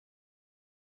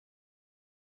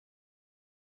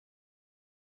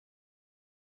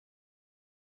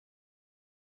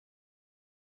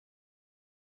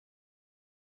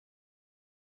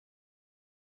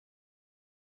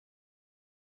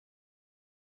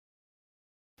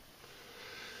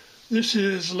This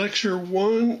is lecture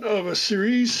 1 of a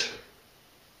series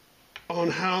on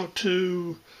how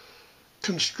to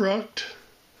construct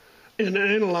and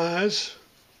analyze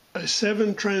a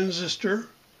 7-transistor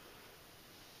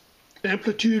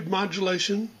amplitude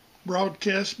modulation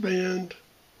broadcast band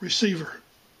receiver.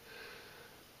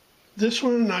 This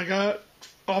one I got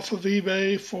off of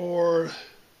eBay for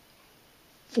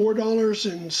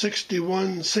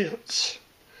 $4.61,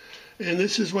 and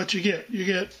this is what you get. You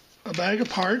get a bag of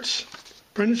parts,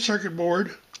 printed circuit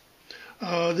board,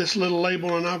 this little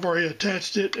label, and I've already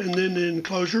attached it, and then the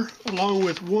enclosure, along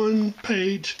with 1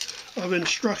 page of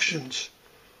instructions,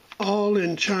 all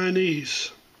in Chinese.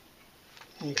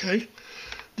 Okay,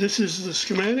 this is the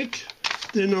schematic.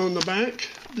 Then on the back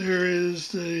there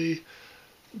is the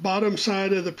bottom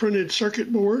side of the printed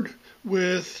circuit board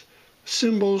with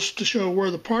symbols to show where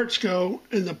the parts go,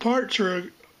 and the parts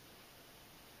are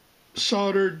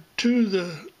soldered to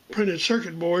the printed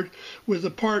circuit board with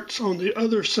the parts on the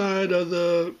other side of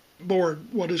the board,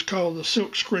 what is called the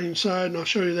silk screen side, and I'll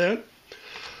show you that.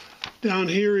 Down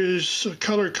here is a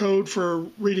color code for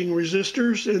reading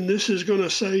resistors, and this is going to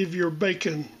save your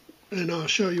bacon, and I'll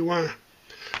show you why.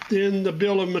 Then the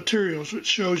bill of materials, which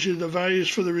shows you the values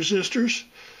for the resistors.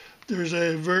 There's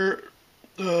a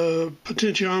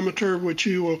potentiometer, which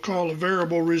you will call a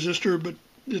variable resistor, but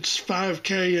it's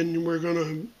 5K, and we're going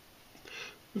to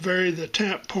vary the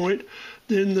tap point.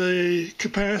 Then the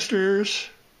capacitors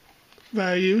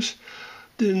values.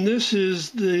 Then this is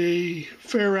the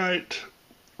ferrite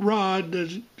rod,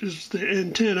 that is the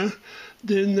antenna.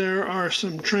 Then there are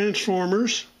some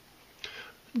transformers,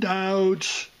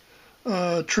 diodes,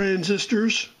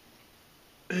 transistors,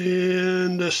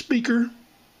 and a speaker,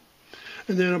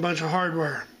 and then a bunch of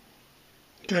hardware.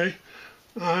 Okay,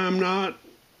 I'm not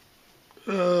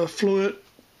fluent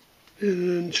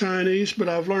in Chinese, but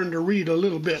I've learned to read a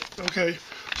little bit. Okay,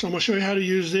 so I'm going to show you how to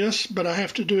use this, but I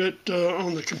have to do it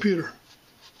on the computer.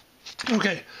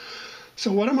 Okay,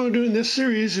 so what I'm going to do in this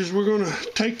series is we're going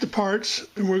to take the parts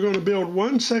and we're going to build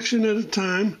one section at a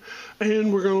time,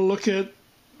 and we're going to look at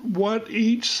what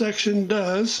each section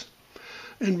does,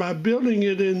 and by building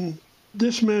it in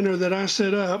this manner that I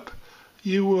set up,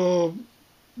 you will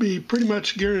be pretty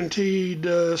much guaranteed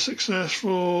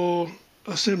successful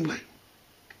assembly.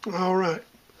 All right,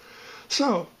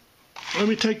 so let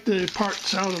me take the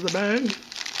parts out of the bag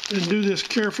and do this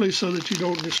carefully so that you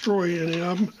don't destroy any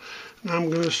of them. And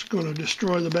I'm just going to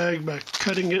destroy the bag by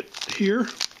cutting it here,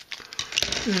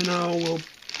 and I will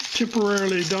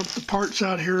temporarily dump the parts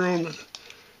out here on the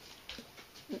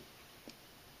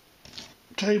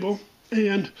table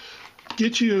and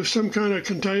get you some kind of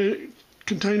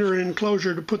container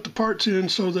enclosure to put the parts in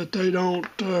so that they don't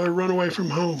run away from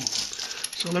home.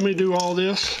 So let me do all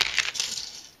this.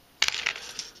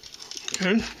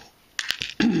 Okay.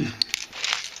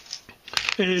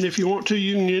 And if you want to,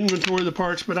 you can inventory the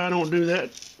parts, but I don't do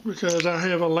that because I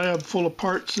have a lab full of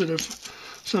parts that if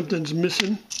something's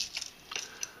missing,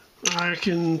 I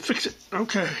can fix it.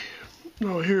 Okay.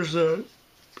 Oh, here's the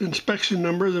inspection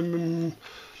number.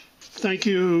 Thank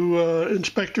you,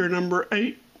 inspector number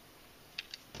 8.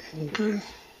 Okay.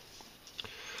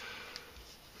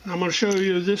 I'm going to show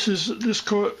you this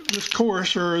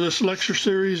course, or this lecture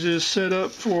series, is set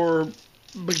up for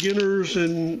beginners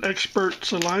and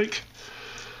experts alike,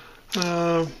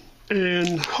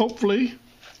 and hopefully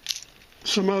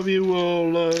some of you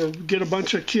will get a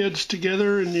bunch of kids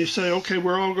together and you say, okay,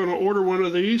 we're all going to order one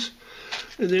of these,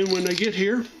 and then when they get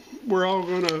here, we're all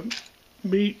going to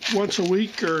meet once a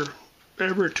week or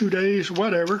every 2 days,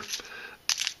 whatever,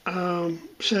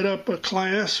 set up a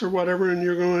class or whatever, and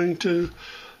you're going to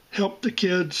help the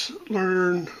kids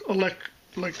learn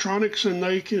electronics, and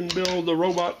they can build the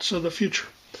robots of the future.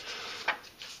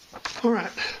 All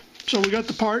right, so we got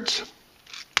the parts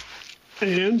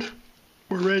and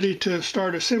we're ready to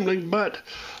start assembling, but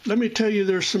let me tell you,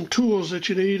 there's some tools that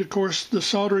you need. Of course, the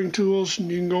soldering tools,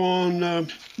 and you can go on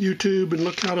YouTube and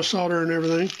look how to solder and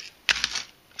everything.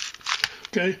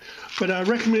 Okay, but I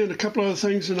recommend a couple other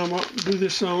things, and I'm going to do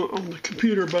this on the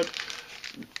computer, but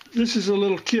this is a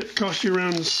little kit, costs you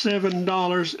around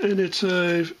 $7, and it's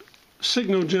a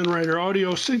signal generator,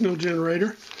 audio signal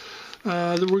generator.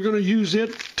 That we're going to use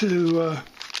it to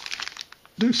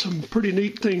do some pretty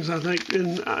neat things, I think,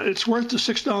 and it's worth the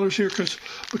 $6 here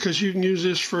because you can use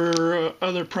this for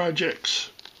other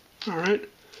projects. All right.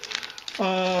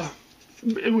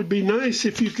 It would be nice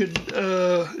if you could,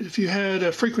 if you had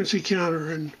a frequency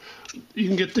counter, and you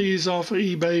can get these off of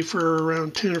eBay for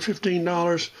around $10 or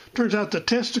 $15. Turns out the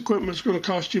test equipment is going to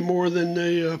cost you more than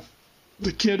the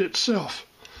kit itself.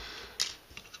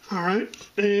 All right,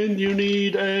 and you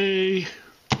need a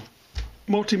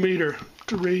multimeter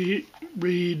to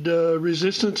read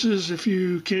resistances if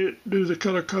you can't do the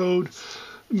color code,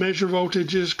 measure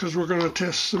voltages because we're going to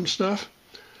test some stuff.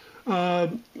 I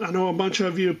know a bunch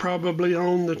of you probably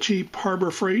own the cheap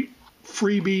Harbor Freight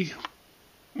freebie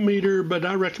meter, but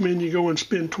I recommend you go and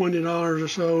spend $20 or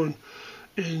so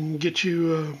and get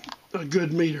you a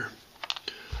good meter.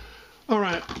 All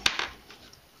right.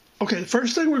 Okay, the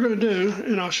first thing we're going to do,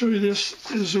 and I'll show you this,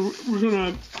 is we're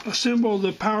going to assemble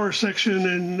the power section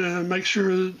and make sure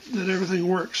that everything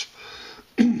works.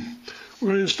 We're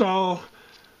going to install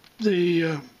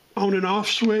the on and off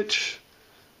switch,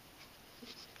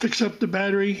 fix up the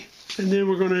battery, and then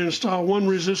we're going to install one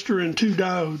resistor and two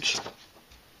diodes.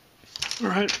 All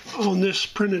right, on this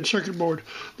printed circuit board.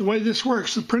 The way this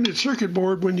works, the printed circuit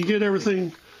board, when you get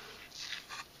everything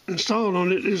installed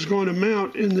on it, is going to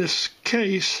mount in this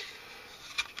case.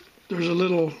 There's a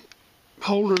little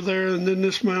holder there, and then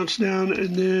this mounts down,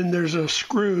 and then there's a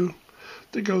screw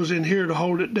that goes in here to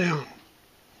hold it down.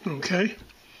 Okay.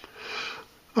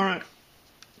 All right.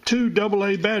 Two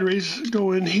AA batteries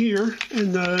go in here,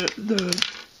 and the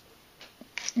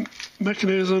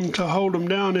mechanism to hold them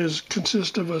down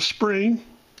consists of a spring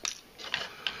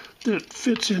that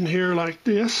fits in here like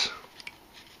this.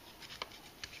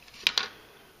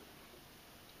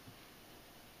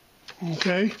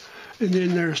 Okay, and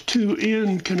then there's two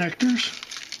end connectors,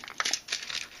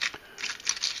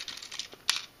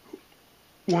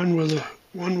 one with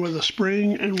a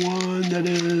spring and one that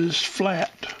is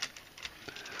flat.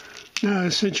 Now,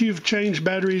 since you've changed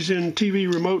batteries in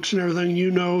TV remotes and everything,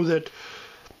 you know that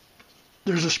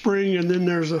there's a spring and then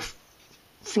there's a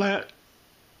flat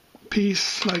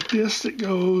piece like this that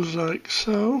goes like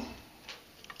so.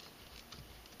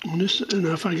 And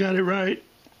if I got it right.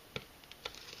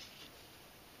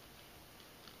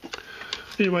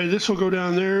 Anyway, this will go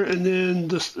down there, and then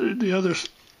the other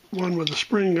one with the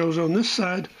spring goes on this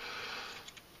side,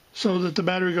 so that the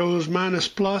battery goes minus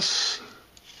plus,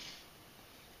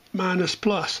 minus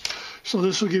plus. So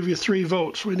this will give you 3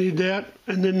 volts. We need that,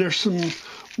 and then there's some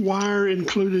wire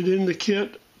included in the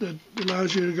kit that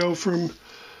allows you to go from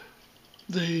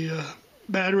the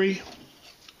battery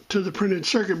to the printed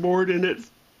circuit board. And it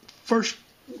first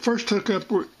hookup,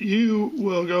 you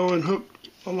will go and hook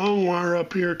a long wire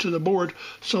up here to the board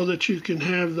so that you can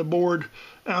have the board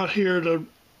out here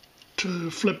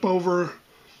to flip over,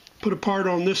 put a part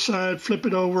on this side, flip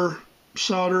it over,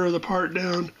 solder the part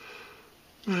down,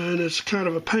 and it's kind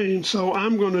of a pain. So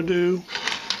I'm going to do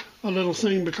a little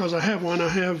thing because I have one. I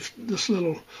have these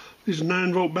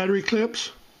 9-volt battery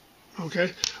clips,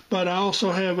 okay, but I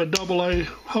also have a AA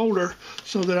holder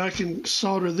so that I can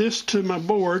solder this to my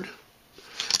board,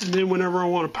 and then whenever I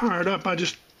want to power it up, I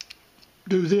just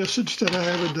do this instead of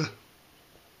having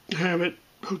to have it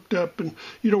hooked up. And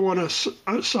you don't want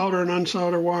to solder and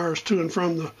unsolder wires to and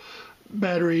from the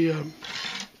battery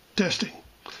testing.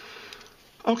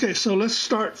 Okay, so let's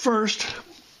start first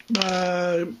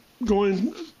by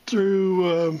going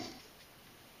through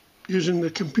using the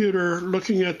computer,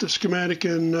 looking at the schematic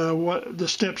and what the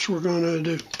steps we're going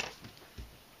to do.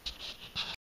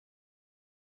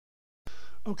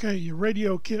 Okay, your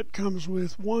radio kit comes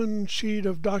with one sheet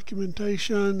of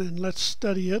documentation, and let's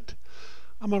study it.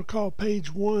 I'm going to call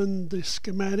page 1 the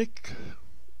schematic,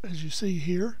 as you see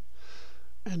here,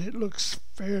 and it looks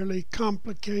fairly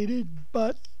complicated,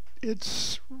 but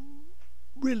it's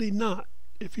really not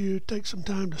if you take some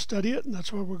time to study it, and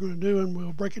that's what we're going to do, and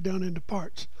we'll break it down into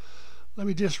parts. Let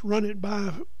me just run it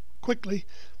by quickly.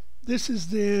 This is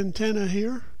the antenna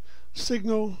here.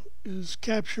 Signal is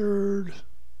captured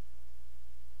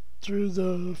through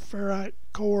the ferrite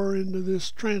core into this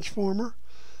transformer,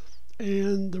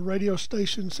 and the radio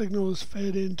station signal is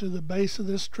fed into the base of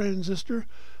this transistor.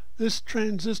 This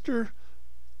transistor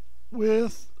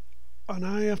with an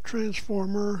IF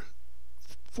transformer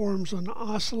forms an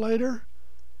oscillator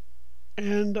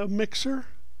and a mixer.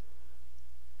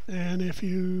 And if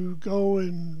you go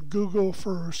and Google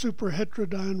for super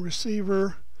heterodyne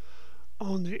receiver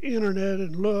on the internet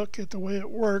and look at the way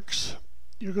it works,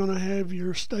 you're going to have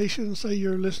your station, say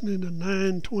you're listening to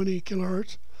 920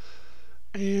 kilohertz,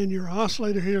 and your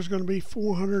oscillator here is going to be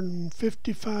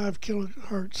 455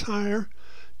 kilohertz higher.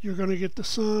 You're going to get the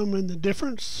sum and the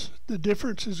difference. The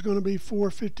difference is going to be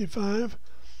 455.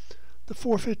 The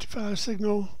 455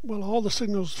 signal, well, all the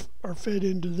signals are fed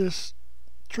into this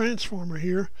transformer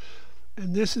here,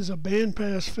 and this is a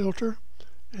bandpass filter,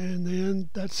 and then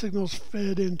that signal's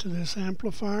fed into this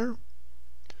amplifier,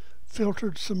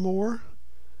 filtered some more,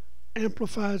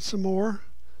 amplified some more,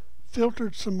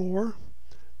 filtered some more,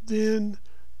 then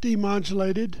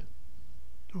demodulated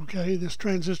Okay, this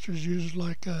transistor is used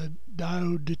like a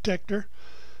diode detector.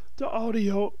 The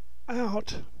audio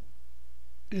out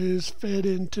is fed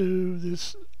into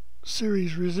this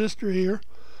series resistor here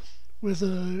with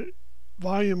a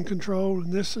volume control,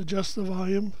 and this adjusts the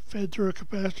volume, fed through a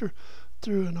capacitor,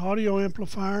 through an audio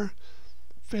amplifier,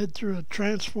 fed through a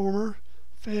transformer,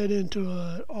 fed into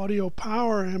an audio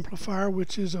power amplifier,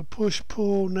 which is a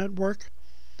push-pull network,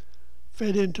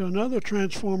 fed into another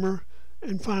transformer,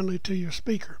 and finally to your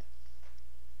speaker.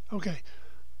 Okay,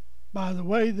 by the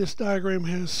way, this diagram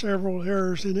has several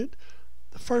errors in it.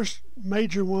 The first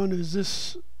major one is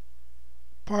this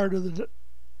part of the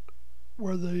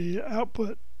where the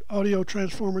output audio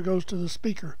transformer goes to the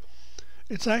speaker.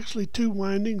 It's actually two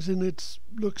windings, and it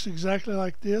looks exactly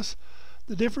like this.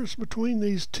 The difference between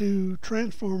these two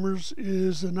transformers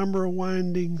is the number of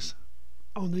windings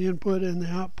on the input and the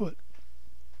output.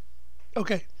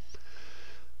 Okay.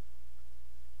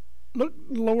 Look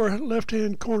lower left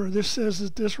hand corner. This says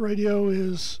that this radio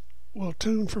will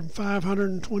tune from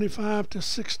 525 to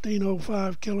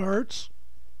 1605 kilohertz.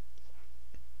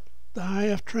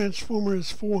 The IF transformer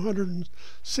is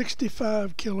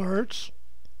 465 kilohertz,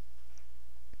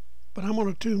 but I'm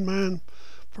going to tune mine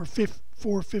for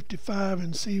 455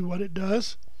 and see what it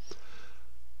does.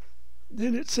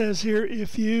 Then it says here,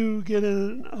 if you get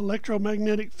an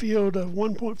electromagnetic field of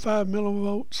 1.5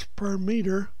 millivolts per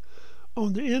meter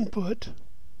on the input,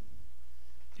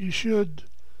 you should,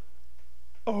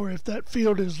 or if that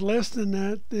field is less than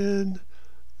that, then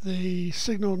the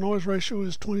signal noise ratio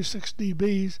is 26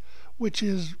 dBs, which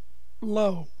is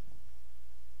low.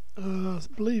 I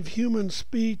believe human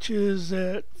speech is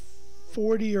at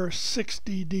 40 or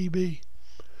 60 dB.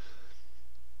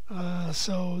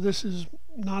 So this is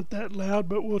not that loud,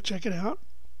 but we'll check it out.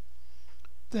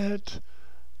 That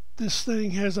this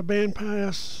thing has a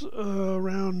bandpass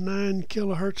around 9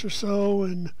 kilohertz or so,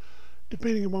 and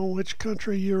depending upon which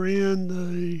country you're in,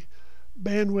 the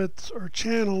bandwidths or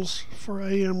channels for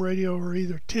AM radio are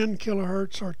either 10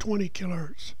 kilohertz or 20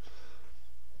 kilohertz.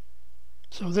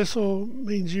 So this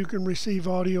means you can receive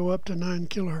audio up to 9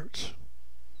 kilohertz.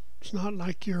 It's not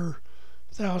like your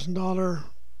 $1,000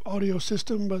 audio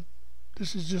system, but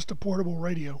this is just a portable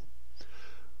radio.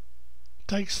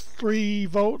 Takes 3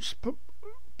 volts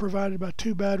provided by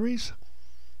 2 batteries.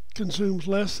 Consumes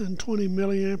less than 20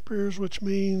 milliamperes, which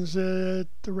means that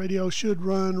the radio should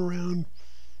run around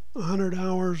 100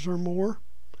 hours or more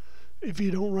if you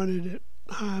don't run it at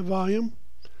high volume.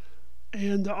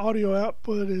 And the audio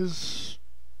output is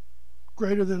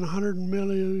greater than 100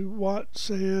 milliwatts,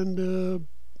 and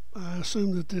I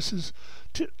assume that this is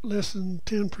less than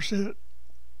 10%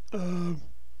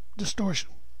 distortion.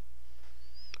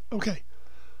 Okay,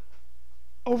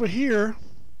 over here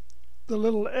the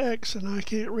little X, and I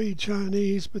can't read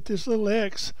Chinese, but this little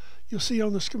X, you'll see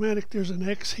on the schematic there's an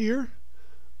X here,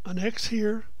 an X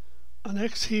here, an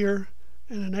X here,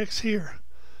 and an X here.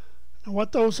 Now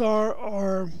what those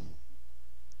are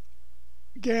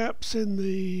gaps in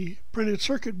the printed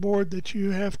circuit board that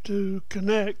you have to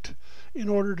connect in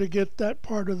order to get that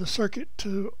part of the circuit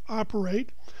to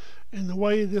operate. And the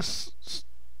way this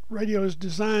radio is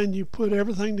designed, you put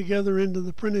everything together into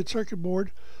the printed circuit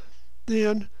board,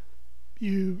 then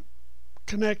you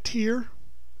connect here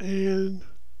and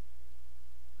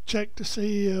check to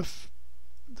see if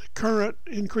the current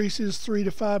increases 3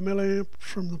 to 5 milliamps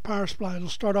from the power supply. It'll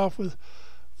start off with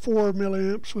 4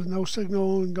 milliamps with no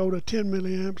signal and go to 10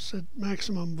 milliamps at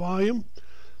maximum volume.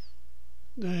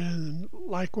 And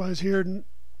likewise here,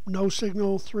 no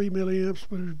signal, 3 milliamps,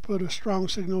 but if you put a strong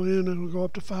signal in, it'll go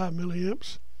up to 5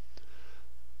 milliamps.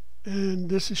 And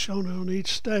this is shown on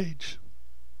each stage.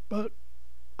 But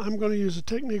I'm going to use a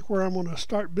technique where I'm going to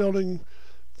start building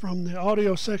from the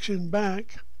audio section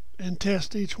back and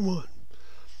test each one.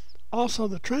 Also,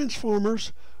 the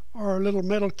transformers are little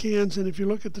metal cans, and if you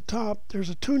look at the top, there's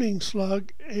a tuning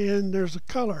slug and there's a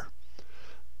color.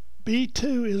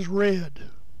 B2 is red.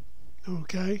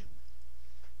 Okay,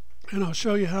 and I'll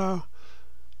show you how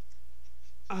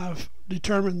I've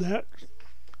determined that.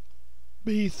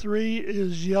 B3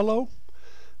 is yellow,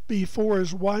 B4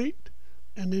 is white,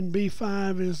 and then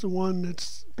B5 is the one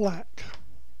that's black.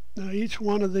 Now each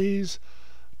one of these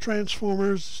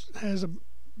transformers has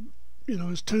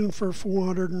is tuned for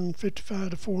 455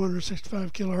 to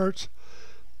 465 kilohertz,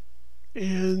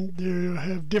 and they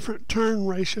have different turn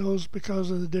ratios because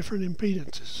of the different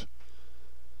impedances.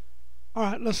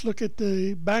 Alright, let's look at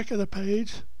the back of the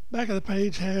page. Back of the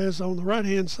page has on the right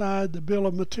hand side the bill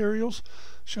of materials,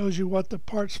 shows you what the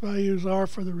parts values are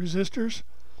for the resistors.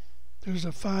 There's a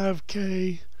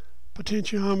 5K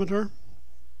potentiometer,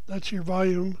 that's your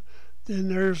volume Then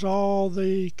there's all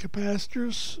the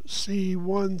capacitors,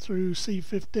 C1 through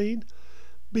C15.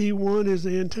 B1 is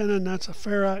the antenna, and that's a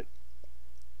ferrite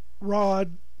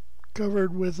rod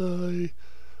covered with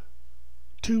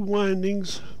two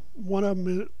windings. One of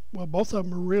them, well, both of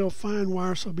them are real fine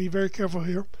wire, so be very careful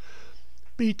here.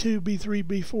 B2, B3,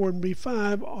 B4, and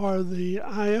B5 are the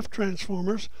IF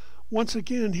transformers. Once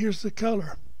again, here's the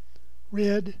color: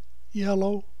 red,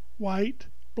 yellow, white,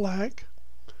 black.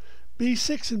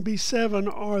 B6 and B7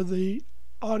 are the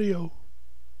audio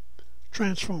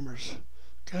transformers,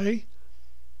 okay?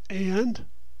 And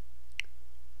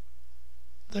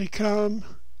they come,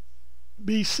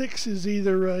 B6 is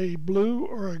either a blue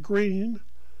or a green.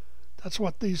 That's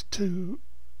what these two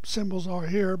symbols are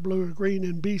here, blue or green.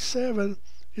 And B7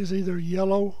 is either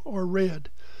yellow or red.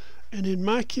 And in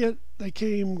my kit, they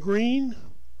came green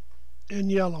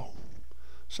and yellow.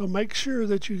 So make sure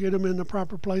that you get them in the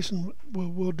proper place, and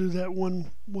we'll do that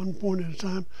one point at a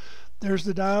time. There's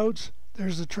the diodes,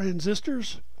 there's the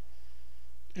transistors,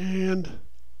 and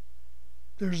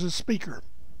there's a speaker.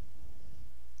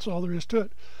 That's all there is to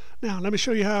it. Now let me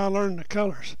show you how I learned the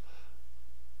colors.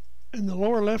 In the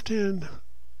lower left hand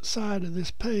side of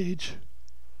this page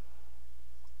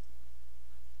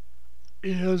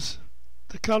is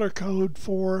the color code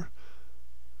for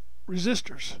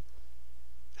resistors.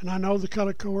 And I know the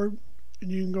color code, and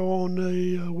you can go on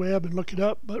the web and look it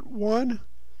up, but 1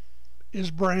 is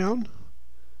brown,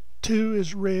 2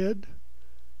 is red,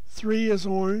 3 is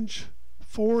orange,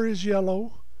 4 is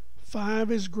yellow,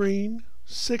 5 is green,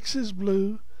 6 is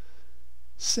blue,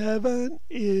 7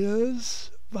 is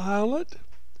violet,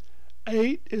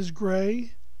 8 is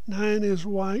gray, 9 is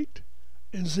white,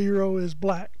 and 0 is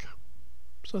black.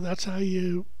 So that's how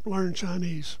you learn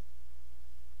Chinese.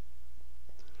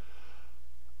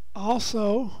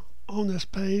 Also, on this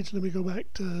page, let me go back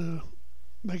to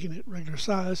making it regular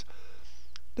size.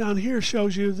 Down here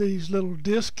shows you these little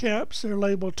disc caps. They're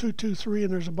labeled 223,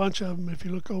 and there's a bunch of them. If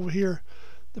you look over here,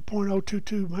 the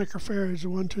 0.022 microfarads,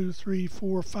 1, 2, 3,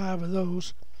 4, 5 of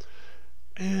those,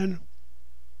 and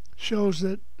shows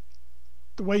that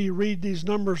the way you read these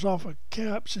numbers off of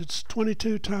caps, it's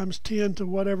 22 times 10 to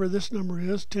whatever this number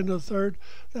is, 10 to the third.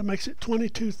 That makes it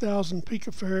 22,000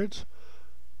 picofarads,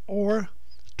 or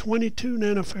 22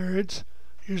 nanofarads.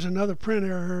 Here's another print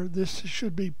error. This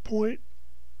should be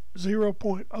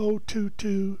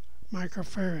 0.022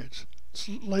 microfarads. It's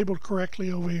labeled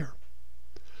correctly over here.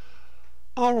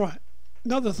 All right,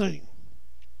 another thing.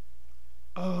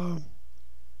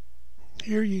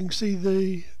 Here you can see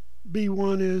the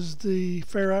B1 is the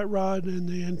ferrite rod and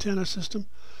the antenna system.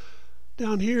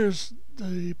 Down here is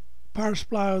the power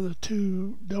supply of the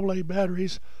two AA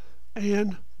batteries,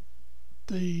 and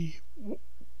the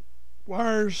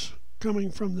wires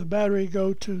coming from the battery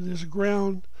go to this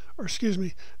ground, or excuse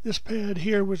me, this pad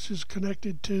here, which is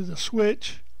connected to the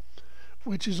switch,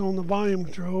 which is on the volume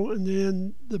control, and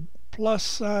then the plus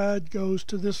side goes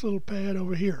to this little pad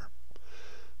over here.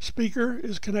 Speaker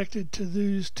is connected to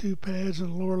these two pads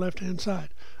on the lower left hand side.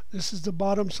 This is the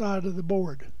bottom side of the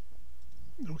board.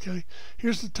 Okay,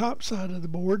 here's the top side of the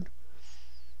board.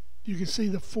 You can see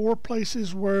the 4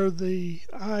 places where the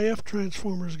IF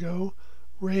transformers go: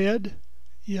 red,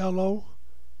 yellow,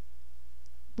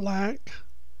 black,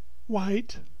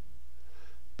 white.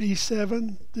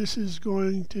 B7, this is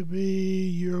going to be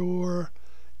your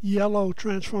yellow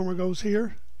transformer goes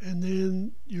here, and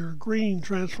then your green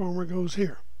transformer goes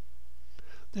here.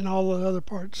 Then all the other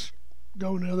parts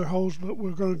go in the other holes, but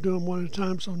we're going to do them one at a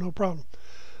time, so no problem.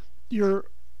 Your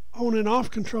on and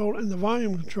off control and the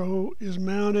volume control is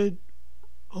mounted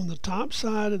on the top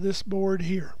side of this board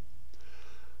here.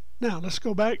 Now let's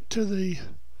go back to the,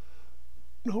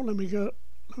 no, let me go,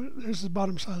 there's the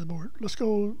bottom side of the board. Let's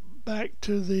go back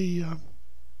to the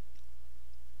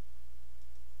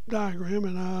diagram,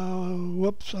 and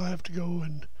whoops, I have to go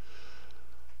and,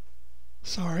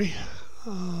 sorry,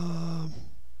 I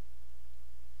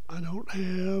don't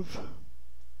have,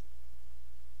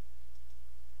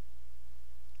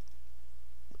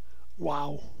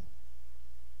 wow,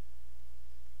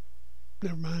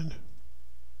 never mind.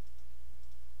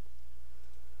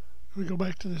 Let me go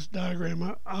back to this diagram.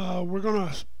 We're going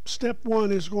to, step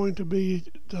 1 is going to be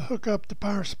to hook up the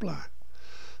power supply.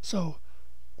 So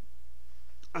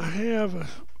I have a,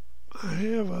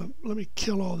 let me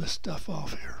kill all this stuff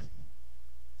off here.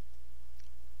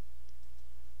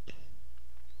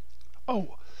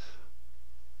 Oh,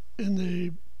 in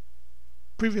the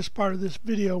previous part of this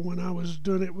video when I was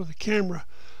doing it with a camera,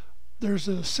 there's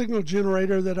a signal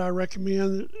generator that I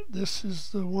recommend. This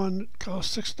is the one that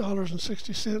costs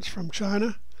 $6.60 from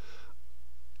China.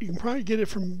 You can probably get it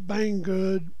from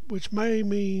Banggood, which may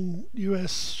mean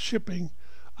U.S. shipping.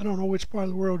 I don't know which part of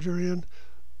the world you're in,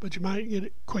 but you might get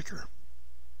it quicker.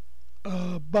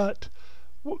 But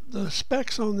the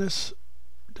specs on this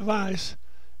device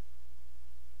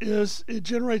is it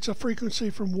generates a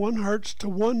frequency from 1 hertz to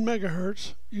 1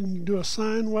 megahertz. You can do a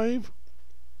sine wave,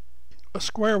 a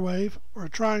square wave, or a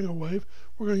triangle wave.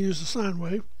 We're going to use the sine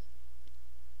wave.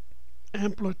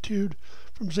 Amplitude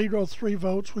from 0 to 3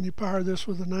 volts when you power this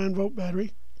with a 9-volt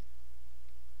battery.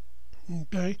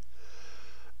 Okay.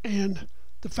 And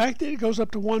the fact that it goes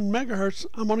up to 1 megahertz,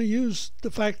 I'm going to use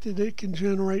the fact that it can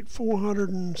generate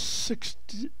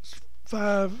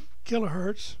 465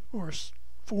 kilohertz or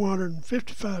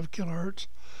 455 kilohertz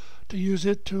to use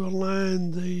it to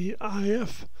align the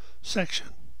IF section.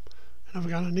 And I've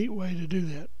got a neat way to do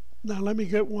that. Now let me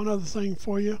get one other thing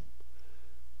for you,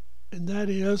 and that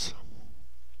is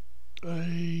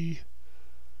a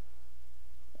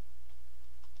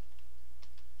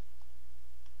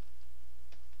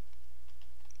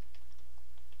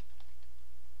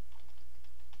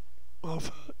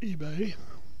off eBay.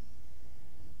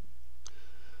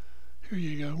 Here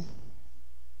you go.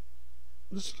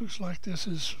 This looks like this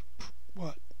is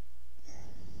what?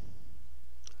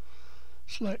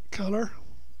 Select color.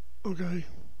 Okay.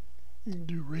 You can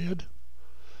do red.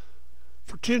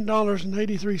 For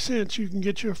 $10.83 you can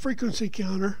get you a frequency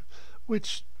counter,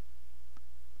 which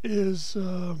is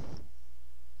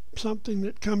something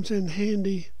that comes in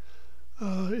handy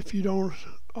if you don't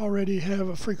already have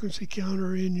a frequency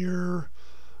counter in your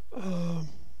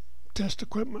test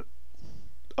equipment.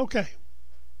 Okay,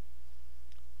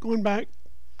 going back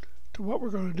to what we're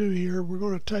going to do here, we're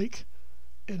going to take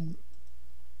and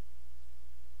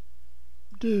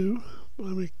do,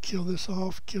 let me kill this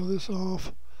off, kill this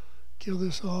off, kill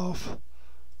this off.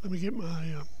 Let me get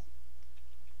my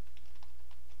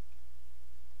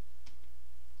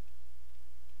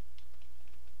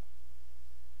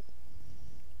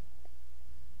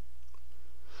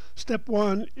step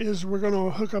one is we're going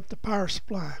to hook up the power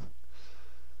supply.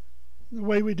 The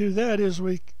way we do that is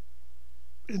we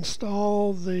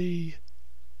install the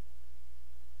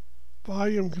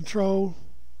volume control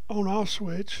on-off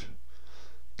switch,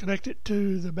 connect it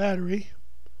to the battery,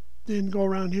 then go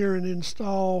around here and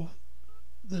install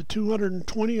the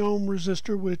 220 ohm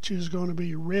resistor, which is going to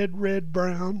be red,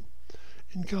 brown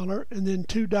in color, and then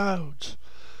 2 diodes.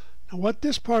 Now what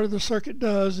this part of the circuit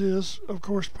does is, of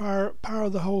course, power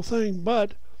the whole thing,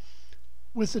 but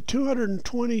with the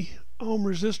 220 ohm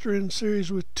resistor in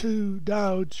series with 2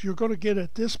 diodes, you're going to get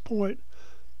at this point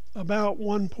about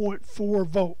 1.4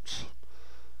 volts.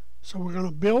 So we're going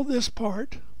to build this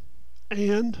part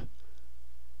and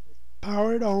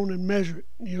power it on and measure it.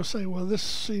 And you'll say, well, this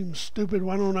seems stupid.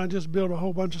 Why don't I just build a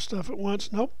whole bunch of stuff at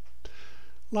once? Nope.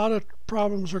 A lot of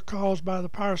problems are caused by the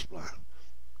power supply.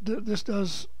 This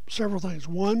does several things.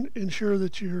 1, ensure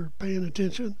that you're paying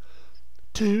attention.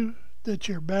 2, that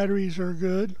your batteries are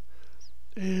good.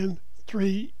 And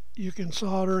 3, you can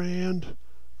solder and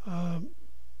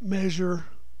measure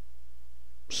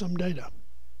some data.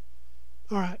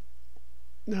 All right.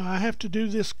 Now I have to do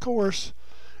this course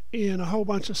in a whole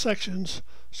bunch of sections,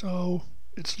 so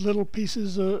it's little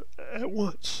pieces at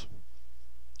once.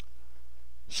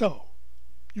 So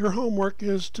your homework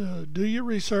is to do your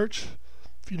research.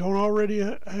 If you don't already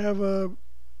have a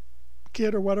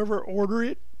kit or whatever, order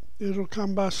it. It'll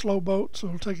come by slow boat, so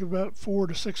it'll take about 4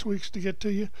 to 6 weeks to get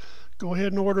to you. Go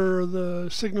ahead and order the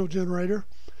signal generator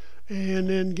and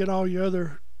then get all your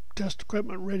other test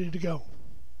equipment ready to go.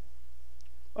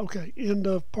 Okay, end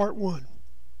of part 1.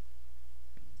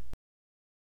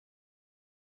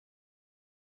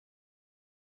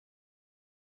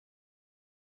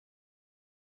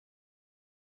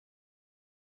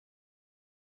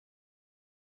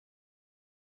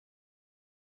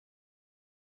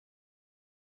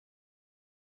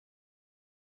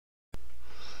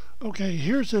 Okay,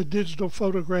 here's a digital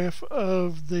photograph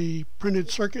of the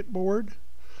printed circuit board,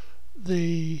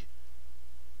 the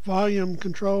volume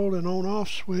control and on-off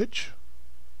switch,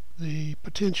 the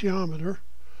potentiometer,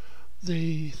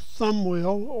 the thumb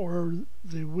wheel or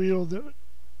the wheel that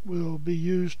will be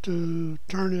used to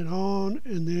turn it on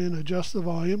and then adjust the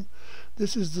volume.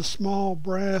 This is the small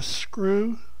brass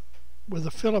screw with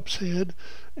a Phillips head,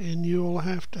 and you'll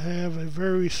have to have a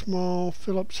very small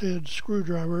Phillips head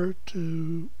screwdriver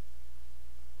to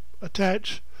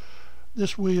attach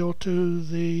this wheel to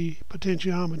the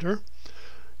potentiometer.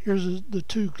 Here's the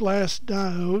 2 glass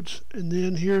diodes, and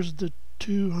then here's the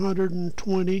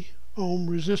 220 ohm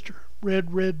resistor,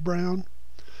 red, brown,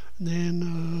 and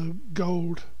then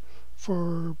gold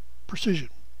for precision.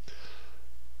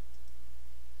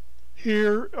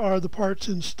 Here are the parts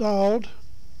installed.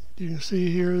 You can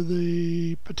see here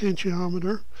the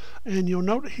potentiometer, and you'll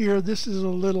note here this is a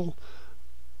little,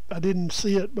 I didn't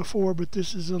see it before, but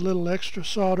this is a little extra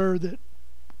solder that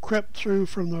crept through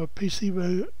from the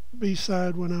PCB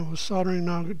side when I was soldering.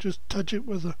 I'll just touch it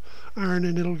with an iron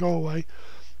and it'll go away.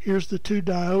 Here's the two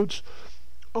diodes.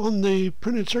 On the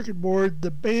printed circuit board, the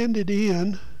banded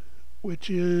end, which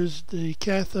is the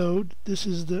cathode, this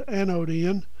is the anode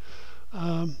end,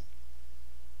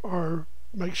 or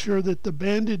make sure that the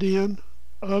banded end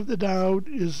of the diode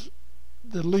is,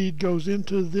 the lead goes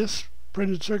into this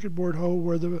printed circuit board hole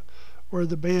where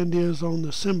the band is on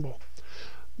the symbol.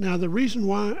 Now the reason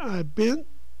why I bent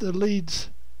the leads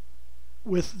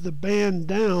with the band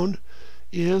down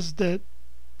is that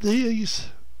these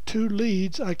two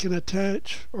leads I can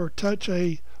attach or touch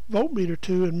a voltmeter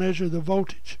to and measure the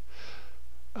voltage.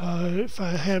 If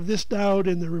I have this diode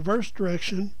in the reverse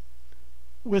direction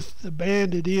with the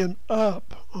banded end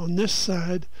up on this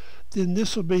side, then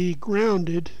this will be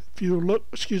grounded. If you look,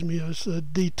 excuse me, it's a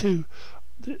D2.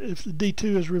 If the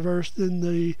D2 is reversed, then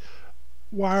the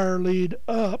wire lead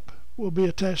up will be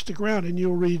attached to ground and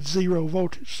you'll read 0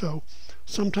 voltage. So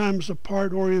sometimes the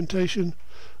part orientation,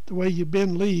 the way you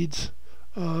bend leads,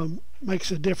 makes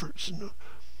a difference.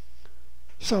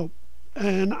 So,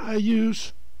 and I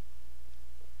use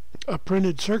a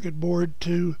printed circuit board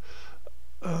to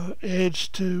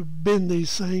edge to bend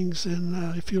these things,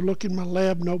 and if you look in my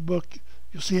lab notebook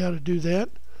you'll see how to do that.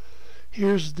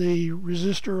 Here's the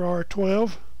resistor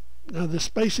R12. Now the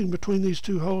spacing between these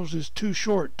two holes is too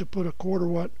short to put a 1/4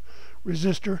 watt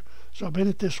resistor, so I bent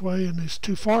it this way, and it's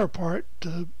too far apart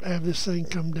to have this thing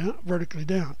come down vertically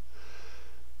down.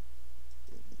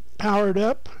 Powered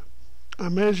up, I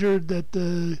measured that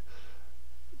the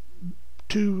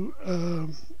two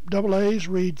AA's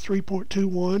read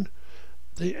 3.21.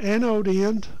 The anode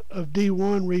end of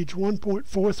D1 reads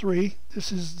 1.43.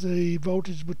 This is the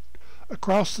voltage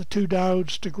across the two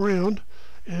diodes to ground,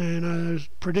 and I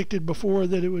predicted before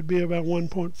that it would be about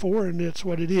 1.4, and that's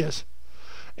what it is.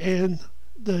 And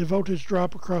the voltage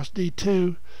drop across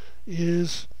D2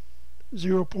 is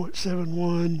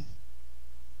 0.715,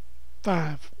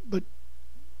 but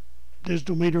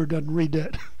digital meter doesn't read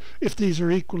that if these are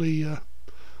equally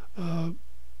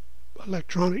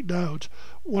electronic diodes.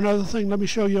 One other thing, let me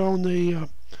show you on the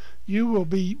you will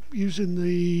be using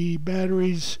the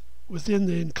batteries within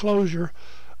the enclosure.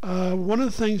 One of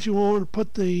the things you want to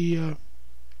put the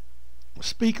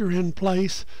speaker in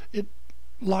place, it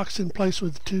locks in place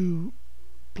with two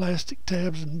plastic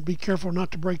tabs, and be careful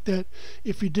not to break that.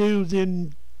 If you do,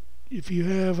 then if you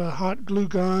have a hot glue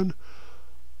gun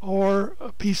or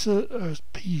a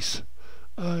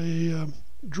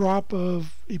drop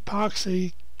of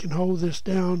epoxy can hold this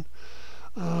down.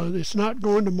 It's not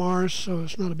going to Mars, so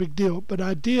it's not a big deal, but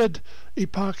I did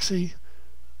epoxy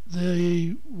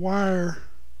the wire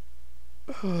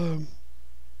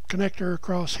connector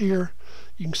across here.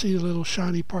 You can see the little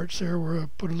shiny parts there where I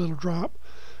put a little drop.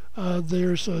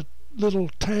 There's little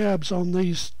tabs on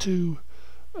these two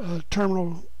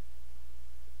terminal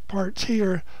parts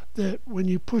here that when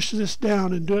you push this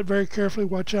down, and do it very carefully,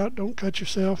 watch out, don't cut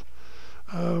yourself.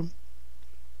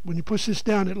 When you push this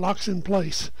down, it locks in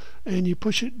place, and you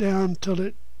push it down till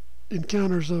it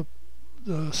encounters the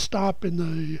stop in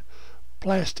the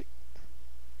plastic.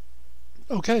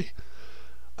 Okay,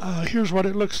 here's what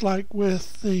it looks like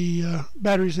with the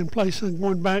batteries in place. And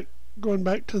going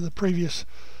back to the previous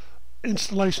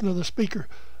installation of the speaker,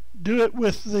 do it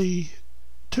with the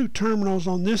two terminals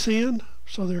on this end,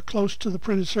 so they're close to the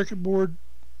printed circuit board,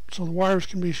 so the wires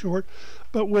can be short.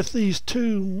 But with these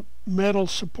two metal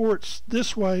supports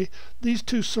this way, these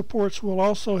two supports will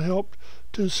also help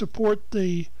to support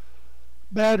the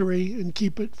battery and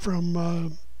keep it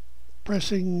from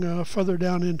pressing further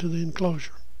down into the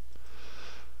enclosure.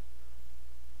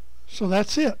 So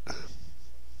that's it.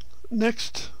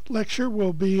 Next lecture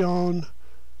will be on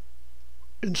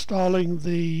installing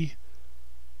the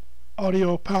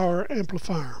audio power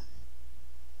amplifier.